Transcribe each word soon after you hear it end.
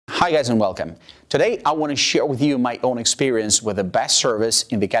Hi guys and welcome. Today I want to share with you my own experience with the best service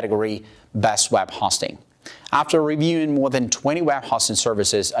in the category Best Web Hosting. After reviewing more than 20 web hosting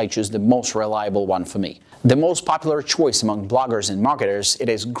services, I choose the most reliable one for me. The most popular choice among bloggers and marketers, it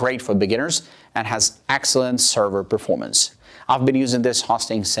is great for beginners and has excellent server performance. I've been using this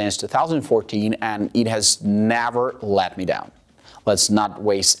hosting since 2014 and it has never let me down. Let's not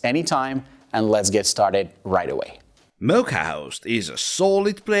waste any time and let's get started right away. Mochahost is a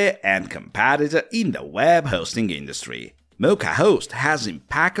solid player and competitor in the web hosting industry. Mochahost has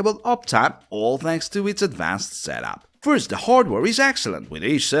impeccable uptime, all thanks to its advanced setup. First, the hardware is excellent, with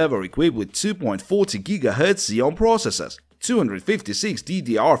each server equipped with 2.40 GHz Xeon processors, 256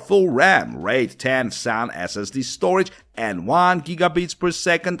 DDR4 RAM, RAID 10 SAN SSD storage, and 1 gigabits per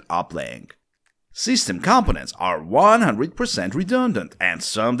second uplink. System components are 100% redundant, and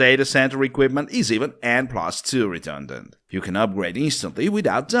some data center equipment is even N+2 redundant. You can upgrade instantly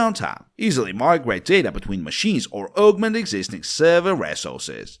without downtime, easily migrate data between machines, or augment existing server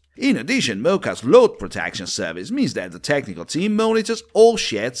resources. In addition, Mocha's load protection service means that the technical team monitors all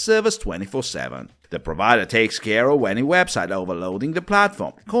shared servers 24/7. The provider takes care of any website overloading the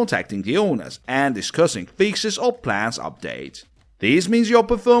platform, contacting the owners, and discussing fixes or plans updates. This means your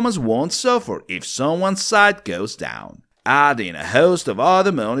performance won't suffer if someone's site goes down. Add in a host of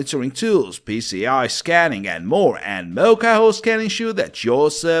other monitoring tools, PCI scanning and more, and Mochahost can ensure that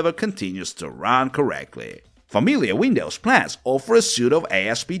your server continues to run correctly. Familiar Windows plans offer a suite of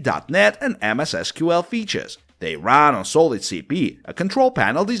ASP.NET and MSSQL features. They run on SolidCP, a control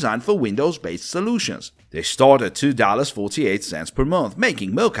panel designed for Windows-based solutions. They start at $2.48 per month,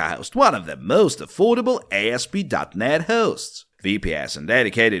 making Mochahost one of the most affordable ASP.NET hosts. VPS and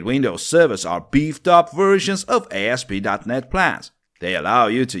dedicated Windows servers are beefed-up versions of ASP.NET plans. They allow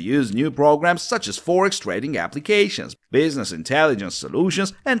you to use new programs such as forex trading applications, business intelligence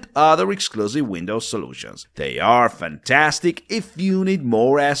solutions, and other exclusive Windows solutions. They are fantastic if you need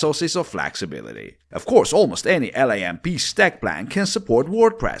more resources or flexibility. Of course, almost any LAMP stack plan can support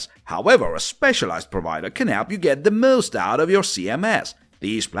Wordpress. However, a specialized provider can help you get the most out of your CMS.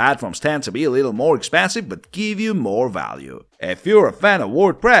 These platforms tend to be a little more expensive but give you more value. If you're a fan of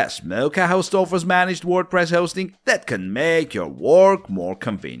WordPress, Mochahost offers managed WordPress hosting that can make your work more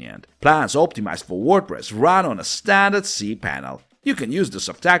convenient. Plans optimized for WordPress run on a standard cPanel. You can use the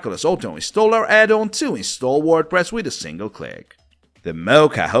Softaculous Auto Installer add-on to install WordPress with a single click. The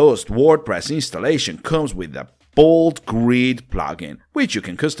Mochahost WordPress installation comes with the Bold Grid plugin, which you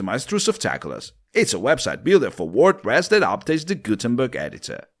can customize through Softaculous. It's a website builder for WordPress that updates the Gutenberg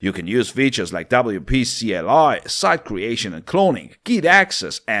editor. You can use features like WP CLI, site creation and cloning, Git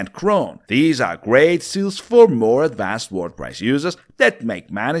access, and cron. These are great tools for more advanced WordPress users that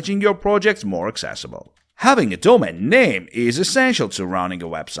make managing your projects more accessible. Having a domain name is essential to running a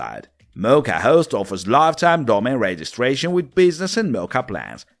website. Mochahost offers lifetime domain registration with business and Mocha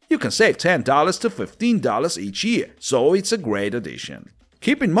plans. You can save $10 to $15 each year, so it's a great addition.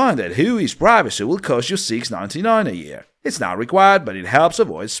 Keep in mind that WHOIS privacy will cost you $6.99 a year. It's not required, but it helps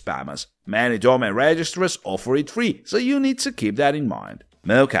avoid spammers. Many domain registrars offer it free, so you need to keep that in mind.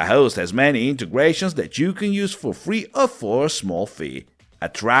 Mochahost has many integrations that you can use for free or for a small fee.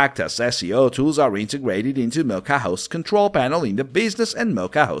 Attracta's SEO tools are integrated into Mochahost's control panel in the business and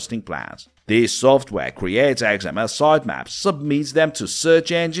Mocha hosting plans. This software creates XML sitemaps, submits them to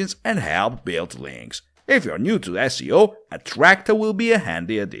search engines, and helps build links. If you're new to SEO, Attracta will be a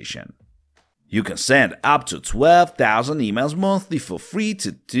handy addition. You can send up to 12,000 emails monthly for free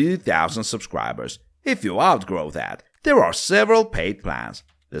to 2,000 subscribers. If you outgrow that, there are several paid plans.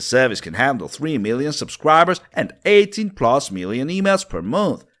 The service can handle 3 million subscribers and 18+ million emails per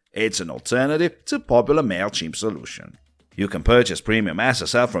month. It's an alternative to popular MailChimp solution. You can purchase premium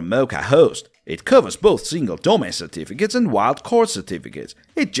SSL from Mochahost. It covers both single domain certificates and wildcard certificates.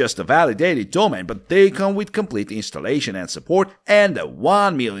 It's just a validated domain, but they come with complete installation and support and a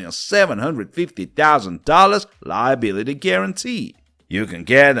 $1,750,000 liability guarantee. You can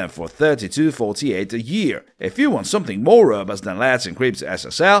get them for $32.48 a year. If you want something more robust than Let's Encrypt's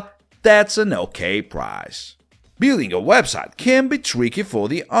SSL, that's an okay price. Building a website can be tricky for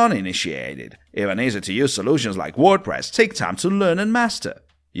the uninitiated. Even easy-to-use solutions like WordPress take time to learn and master.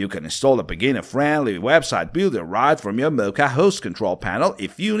 You can install a beginner-friendly website builder right from your Mochahost control panel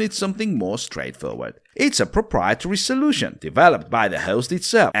if you need something more straightforward. It's a proprietary solution developed by the host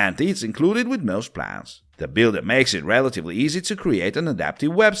itself, and it's included with most plans. The builder makes it relatively easy to create an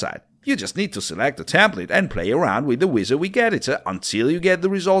adaptive website. You just need to select a template and play around with the WYSIWYG editor until you get the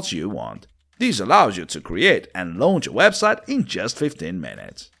results you want. This allows you to create and launch a website in just 15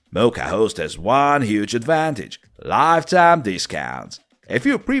 minutes. Mochahost has one huge advantage: lifetime discounts. If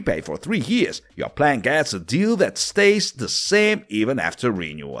you prepay for 3 years, your plan gets a deal that stays the same even after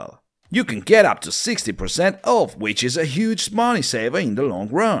renewal. You can get up to 60% off, which is a huge money saver in the long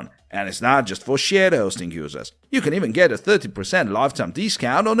run. And it's not just for shared hosting users. You can even get a 30% lifetime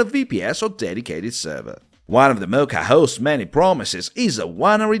discount on a VPS or dedicated server. One of the Mochahost's many promises is a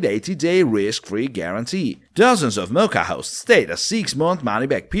 180-day risk-free guarantee. Dozens of Mochahosts state a 6-month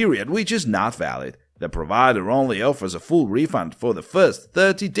money-back period, which is not valid. The provider only offers a full refund for the first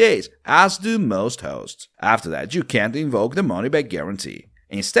 30 days, as do most hosts. After that, you can't invoke the money-back guarantee.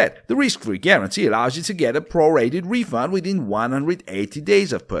 Instead, the risk-free guarantee allows you to get a prorated refund within 180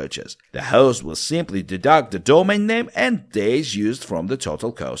 days of purchase. The host will simply deduct the domain name and days used from the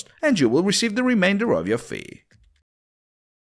total cost, and you will receive the remainder of your fee.